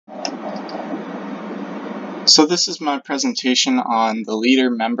So this is my presentation on the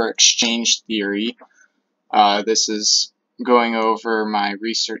leader-member exchange theory. This is going over my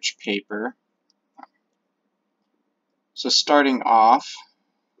research paper. So starting off,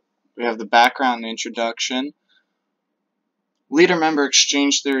 we have the background and introduction. Leader-member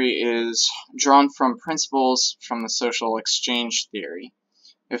exchange theory is drawn from principles from the social exchange theory.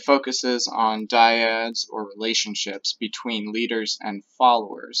 It focuses on dyads or relationships between leaders and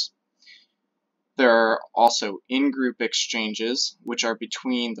followers. There are also in-group exchanges, which are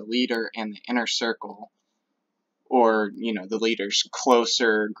between the leader and the inner circle, or the leader's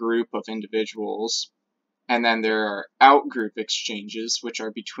closer group of individuals. And then there are out-group exchanges, which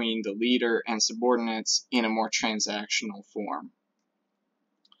are between the leader and subordinates in a more transactional form.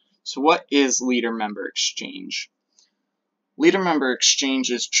 So what is leader-member exchange? Leader-member exchange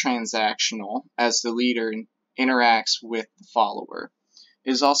is transactional as the leader interacts with the follower. It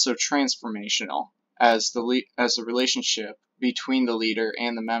is also transformational as the relationship between the leader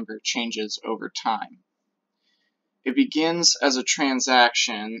and the member changes over time. It begins as a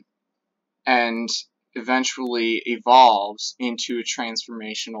transaction and eventually evolves into a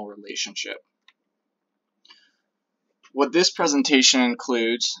transformational relationship. What this presentation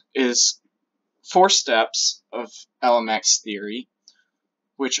includes is 4 steps of LMX theory,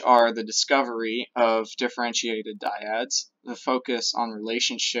 which are the discovery of differentiated dyads, the focus on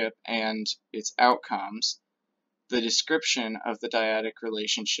relationship and its outcomes, the description of the dyadic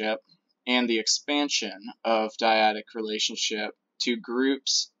relationship, and the expansion of dyadic relationship to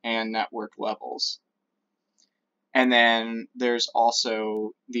groups and network levels. And then there's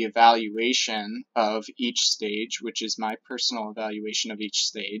also the evaluation of each stage, which is my personal evaluation of each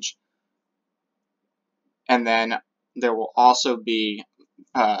stage. And then there will also be,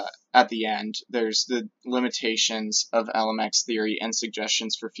 at the end, there's the limitations of LMX theory and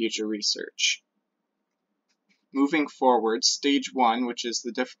suggestions for future research. Moving forward, stage 1, which is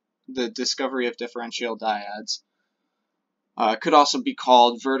the discovery of differential dyads, could also be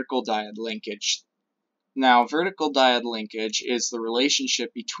called vertical dyad linkage. Now, vertical dyad linkage is the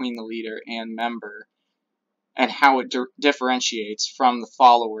relationship between the leader and member and how it differentiates from the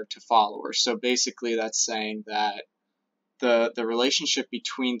follower to follower. So basically that's saying that the relationship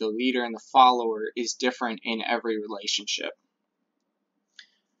between the leader and the follower is different in every relationship.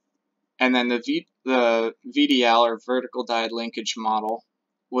 And then the VDL, or vertical dyad linkage model,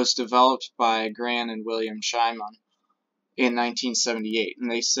 was developed by Gran and William Shimon in 1978.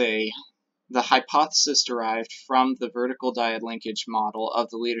 And they say the hypothesis derived from the vertical dyad linkage model of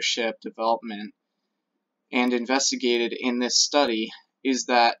the leadership development and investigated in this study is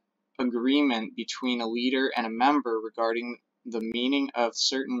that agreement between a leader and a member regarding the meaning of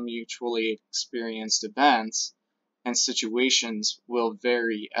certain mutually experienced events and situations will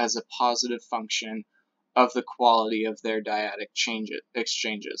vary as a positive function of the quality of their dyadic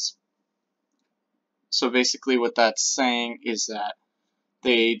exchanges. So basically what that's saying is that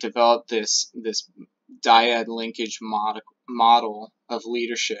they developed this dyad linkage model of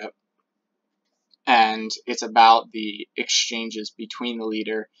leadership, and it's about the exchanges between the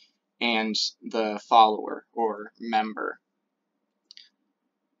leader and the follower or member.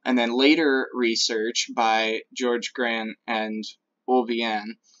 And then later research by George Gran and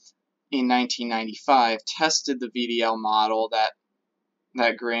Olvien in 1995 tested the VDL model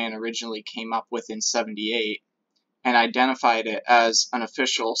that Gran originally came up with in 78 and identified it as an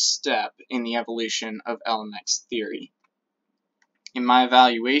official step in the evolution of LMX theory. In my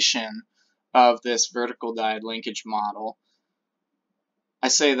evaluation of this vertical dyad linkage model, I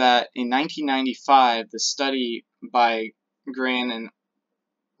say that in 1995, the study by Gran and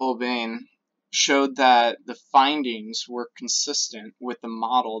Olvien showed that the findings were consistent with the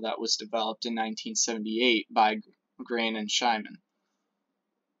model that was developed in 1978 by Gran and Shimon.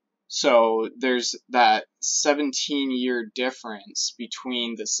 So there's that 17-year difference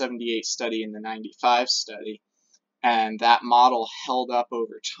between the 78 study and the 95 study, and that model held up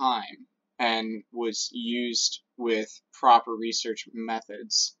over time and was used with proper research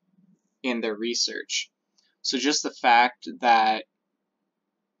methods in their research. So just the fact that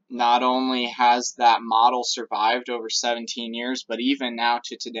not only has that model survived over 17 years, but even now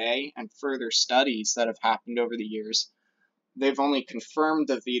to today and further studies that have happened over the years, they've only confirmed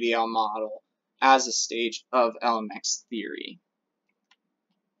the VDL model as a stage of LMX theory.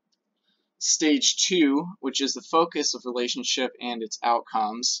 Stage 2, which is the focus of relationship and its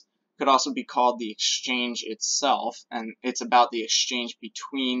outcomes, could also be called the exchange itself, and it's about the exchange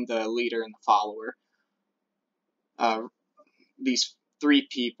between the leader and the follower. These 3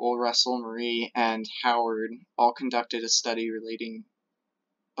 people, Russell, Marie, and Howard, all conducted a study relating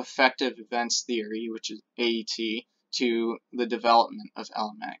effective events theory, which is AET, to the development of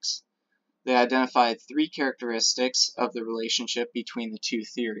LMX. They identified three characteristics of the relationship between the two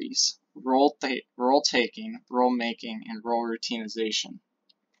theories: role-taking, role-making, and role routinization.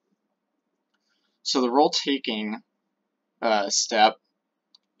 So the role-taking step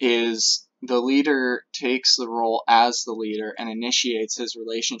is the leader takes the role as the leader and initiates his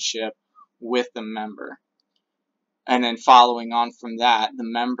relationship with the member. And then following on from that, the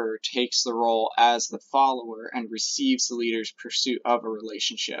member takes the role as the follower and receives the leader's pursuit of a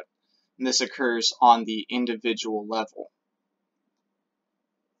relationship. And this occurs on the individual level.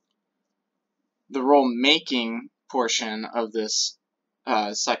 The role-making portion of this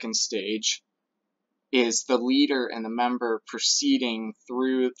second stage is the leader and the member proceeding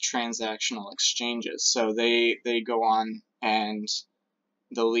through transactional exchanges. So they go on and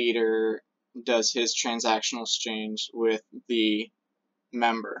the leader does his transactional exchange with the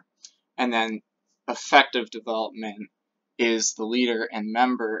member. And then effective development is the leader and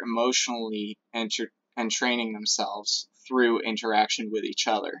member emotionally and training themselves through interaction with each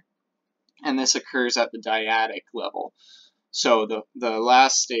other. And this occurs at the dyadic level. So the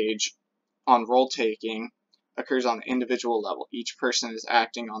last stage on role-taking occurs on the individual level. Each person is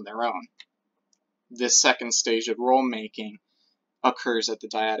acting on their own. This second stage of role-making occurs at the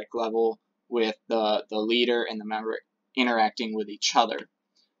dyadic level with the leader and the member interacting with each other.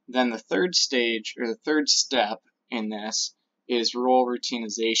 Then the third stage, or the third step in this, is role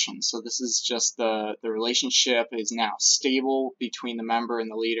routinization. So this is just the relationship is now stable between the member and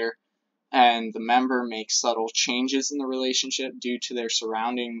the leader, and the member makes subtle changes in the relationship due to their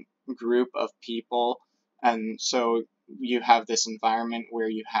surrounding group of people. And so you have this environment where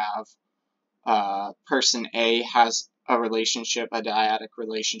you have person A has a relationship, a dyadic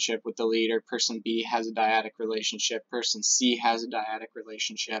relationship with the leader, person B has a dyadic relationship, person C has a dyadic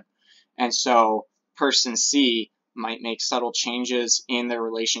relationship, and so person C might make subtle changes in their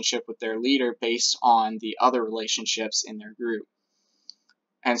relationship with their leader based on the other relationships in their group.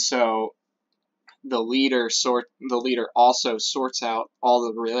 And so the leader also sorts out all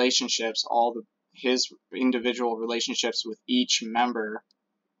the relationships, his individual relationships with each member.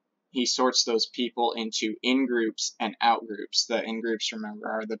 He sorts those people into in-groups and out-groups. The in-groups, remember,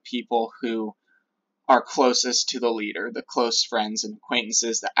 are the people who are closest to the leader, the close friends and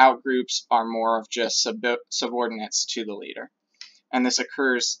acquaintances. The out-groups are more of just subordinates to the leader. And this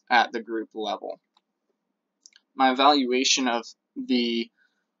occurs at the group level. My evaluation of the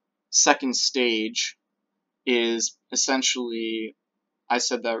second stage is essentially, I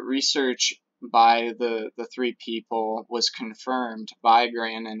said that research by the three people was confirmed by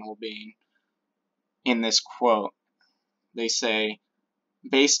Gran and Olbain in this quote. They say,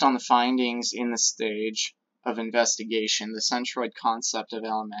 based on the findings in the stage of investigation, the centroid concept of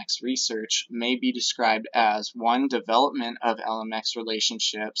LMX research may be described as: 1. Development of LMX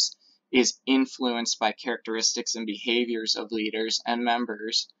relationships is influenced by characteristics and behaviors of leaders and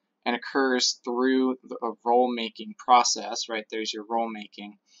members and occurs through a role-making process, right? There's your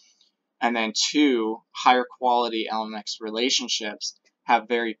role-making. And then 2, higher quality LMX relationships have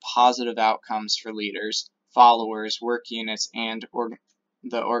very positive outcomes for leaders, followers, work units, and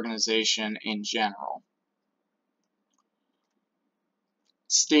the organization in general.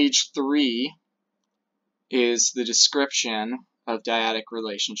 Stage 3 is the description of dyadic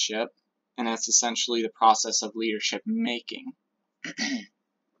relationship, and that's essentially the process of leadership making.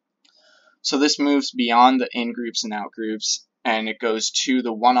 So this moves beyond the in-groups and out-groups, and it goes to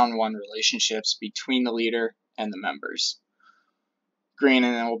the one-on-one relationships between the leader and the members. Gran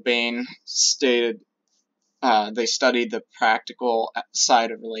and Olbain stated they studied the practical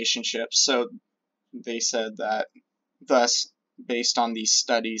side of relationships. So they said that thus, based on these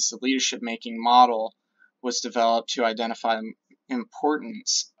studies, the leadership making model was developed to identify the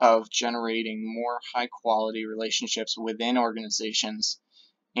importance of generating more high quality relationships within organizations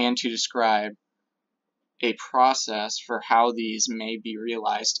and to describe a process for how these may be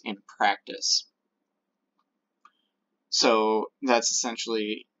realized in practice. So that's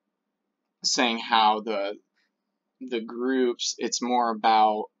essentially saying how the groups, it's more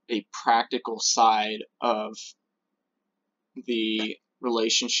about a practical side of the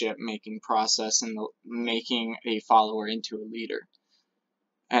relationship making process and making a follower into a leader.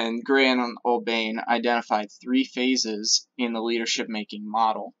 And Gran and Olbain identified 3 phases in the leadership making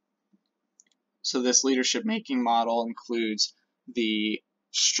model. So this leadership making model includes the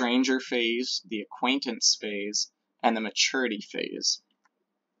stranger phase, the acquaintance phase, and the maturity phase.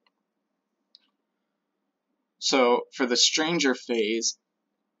 So for the stranger phase,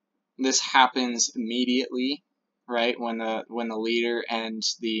 this happens immediately, right? When the leader and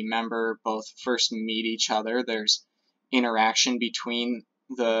the member both first meet each other, there's interaction between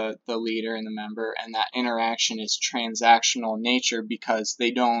the leader and the member, and that interaction is transactional in nature because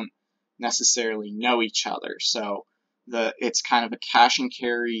they don't necessarily know each other. So it's kind of a cash and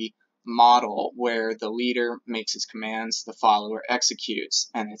carry model where the leader makes his commands, the follower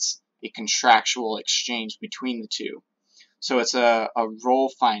executes, and it's a contractual exchange between the two. So it's a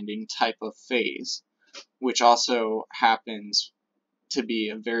role finding type of phase, which also happens to be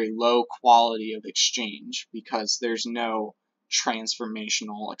a very low quality of exchange because there's no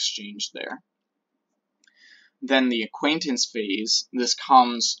transformational exchange there. Then the acquaintance phase, this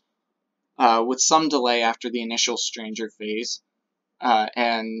comes with some delay after the initial stranger phase.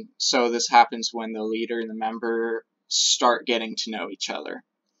 And so this happens when the leader and the member start getting to know each other.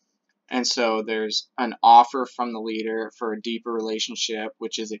 And so there's an offer from the leader for a deeper relationship,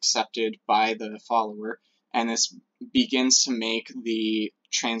 which is accepted by the follower. And this begins to make the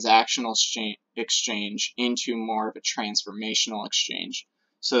transactional exchange into more of a transformational exchange.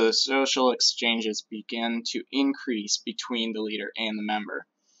 So the social exchanges begin to increase between the leader and the member.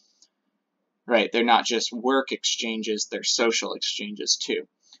 Right, they're not just work exchanges, they're social exchanges too.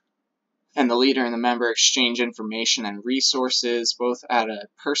 And the leader and the member exchange information and resources both at a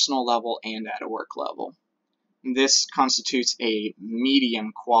personal level and at a work level. This constitutes a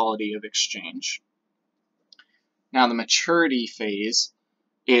medium quality of exchange. Now the maturity phase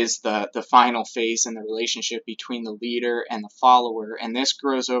is the final phase in the relationship between the leader and the follower, and this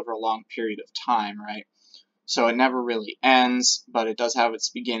grows over a long period of time, right? So it never really ends, but it does have its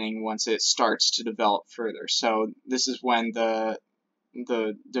beginning once it starts to develop further. So this is when the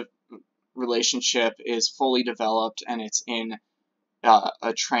relationship is fully developed and it's in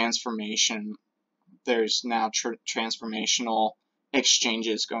a transformation. There's now transformational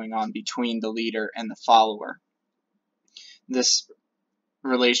exchanges going on between the leader and the follower. This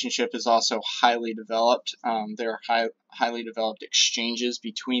relationship is also highly developed. There are highly developed exchanges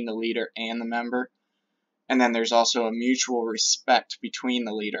between the leader and the member. And then there's also a mutual respect between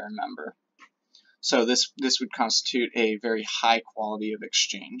the leader and member. So this would constitute a very high quality of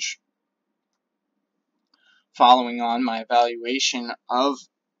exchange. Following on, my evaluation of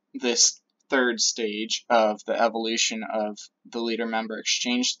this third stage of the evolution of the leader-member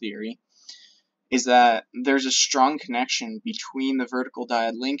exchange theory is that there's a strong connection between the vertical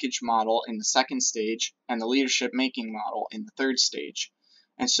dyad linkage model in the second stage and the leadership making model in the third stage.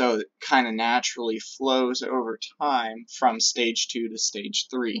 And so it kind of naturally flows over time from stage 2 to stage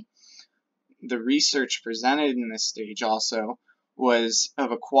 3. The research presented in this stage also was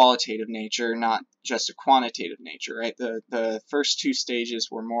of a qualitative nature, not just a quantitative nature, right? The first two stages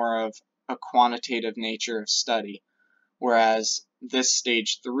were more of a quantitative nature of study, whereas this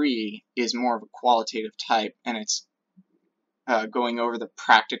stage 3 is more of a qualitative type, and it's going over the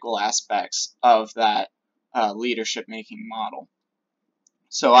practical aspects of that leadership making model.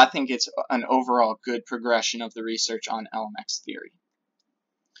 So I think it's an overall good progression of the research on LMX theory.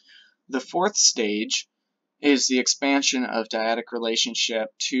 The fourth stage is the expansion of dyadic relationship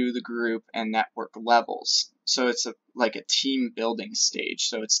to the group and network levels. So it's like a team building stage.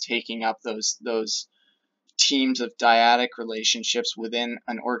 So it's taking up those teams of dyadic relationships within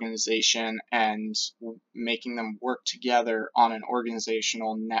an organization and making them work together on an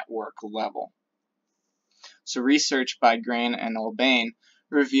organizational network level. So research by Grain and Ulbane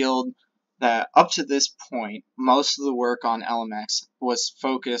revealed that up to this point, most of the work on LMX was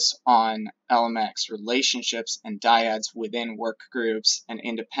focused on LMX relationships and dyads within work groups and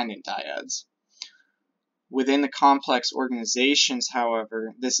independent dyads. Within the complex organizations,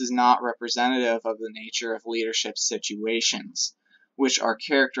 however, this is not representative of the nature of leadership situations, which are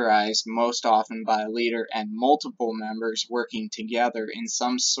characterized most often by a leader and multiple members working together in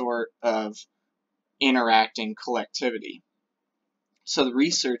some sort of interacting collectivity. So the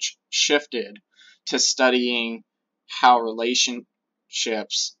research shifted to studying how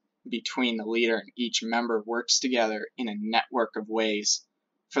relationships between the leader and each member works together in a network of ways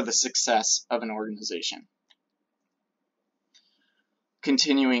for the success of an organization.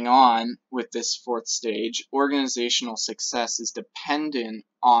 Continuing on with this fourth stage, organizational success is dependent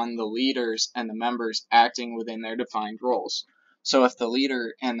on the leaders and the members acting within their defined roles. So if the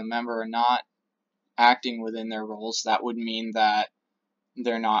leader and the member are not acting within their roles, that would mean that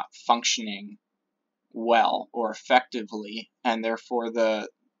they're not functioning well or effectively, and therefore the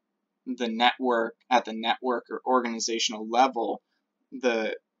network, at the network or organizational level,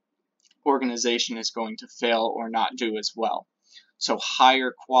 the organization is going to fail or not do as well. So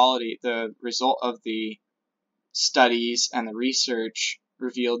higher quality, the result of the studies and the research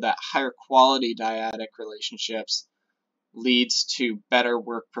revealed that higher quality dyadic relationships leads to better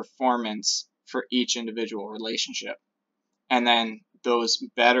work performance for each individual relationship. And then those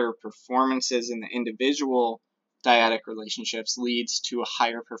better performances in the individual dyadic relationships leads to a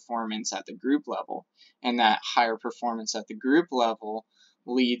higher performance at the group level. And that higher performance at the group level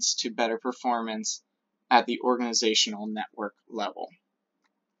leads to better performance at the organizational network level.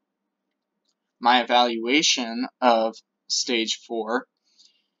 My evaluation of stage 4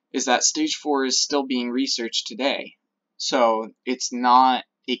 is that stage 4 is still being researched today. So it's not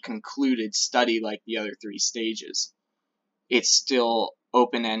a concluded study like the other 3 stages. It's still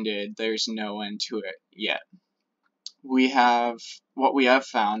open-ended. There's no end to it yet. What we have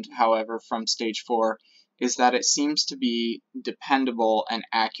found, however, from stage 4 is that it seems to be dependable and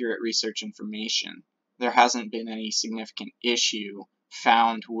accurate research information. There hasn't been any significant issue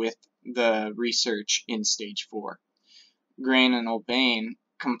found with the research in stage 4. Grain and O'Bain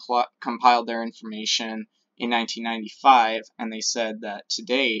compiled their information in 1995, and they said that to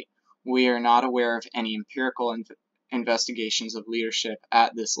date, we are not aware of any empirical investigations of leadership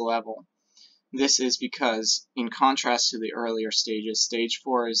at this level. This is because, in contrast to the earlier stages, stage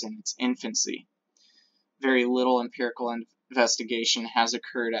 4 is in its infancy. Very little empirical investigation has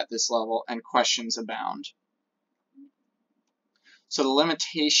occurred at this level, and questions abound. So the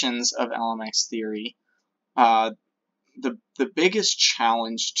limitations of LMX theory, the biggest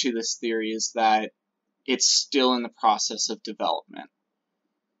challenge to this theory is that it's still in the process of development.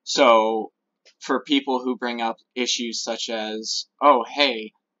 So for people who bring up issues such as, oh,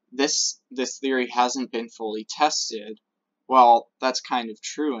 hey, this theory hasn't been fully tested, well, that's kind of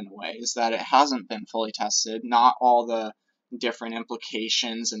true in a way, is that it hasn't been fully tested. Not all the different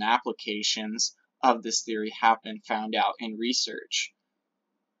implications and applications of this theory have been found out in research.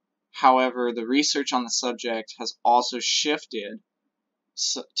 However, the research on the subject has also shifted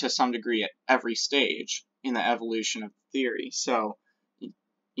to some degree at every stage in the evolution of the theory. So,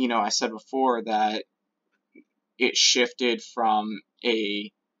 I said before that it shifted from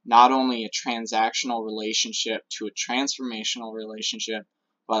not only a transactional relationship to a transformational relationship,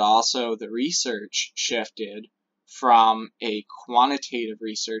 but also the research shifted from a quantitative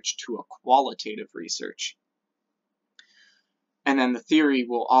research to a qualitative research. And then the theory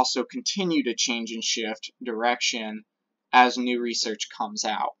will also continue to change and shift direction as new research comes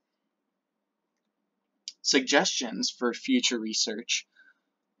out. Suggestions for future research.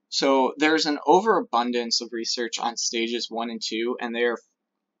 So there's an overabundance of research on stages 1 and 2, and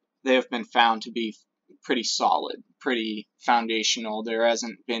they have been found to be pretty solid, pretty foundational. There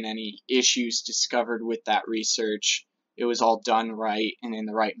hasn't been any issues discovered with that research. It was all done right and in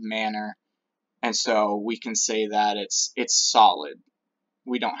the right manner. And so we can say that it's solid.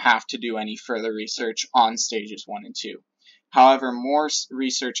 We don't have to do any further research on stages 1 and 2. However, more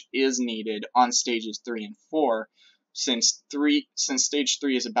research is needed on stages 3 and 4, since stage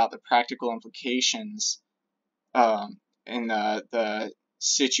 3 is about the practical implications in the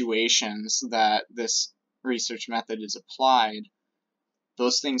situations that this research method is applied.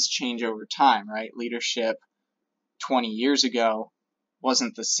 Those things change over time, right? Leadership 20 years ago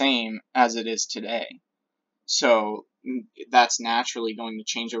wasn't the same as it is today. So that's naturally going to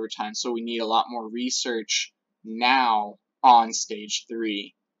change over time. So we need a lot more research now on stage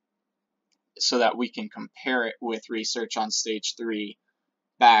 3 so that we can compare it with research on stage 3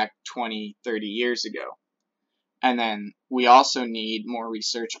 back 20, 30 years ago. And then we also need more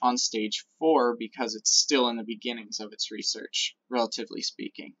research on stage 4 because it's still in the beginnings of its research, relatively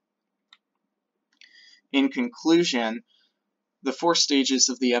speaking. In conclusion, the 4 stages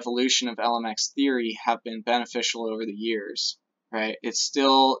of the evolution of LMX theory have been beneficial over the years, right? It's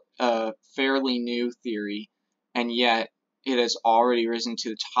still a fairly new theory, and yet it has already risen to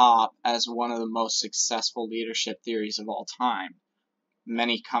the top as one of the most successful leadership theories of all time.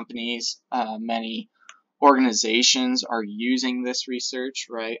 Many companies, many organizations are using this research,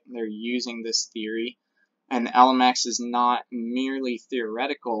 right? They're using this theory, and LMX is not merely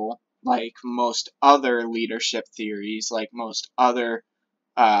theoretical like most other leadership theories, like most other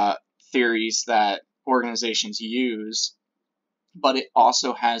theories that organizations use, but it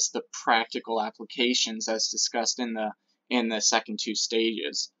also has the practical applications as discussed in the second 2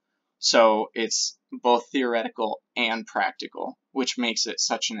 stages. So it's both theoretical and practical, which makes it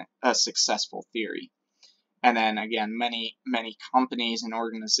such a successful theory. And then again, many companies and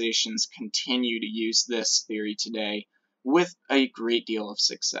organizations continue to use this theory today with a great deal of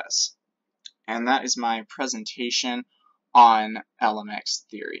success. And that is my presentation on LMX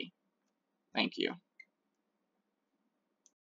theory. Thank you.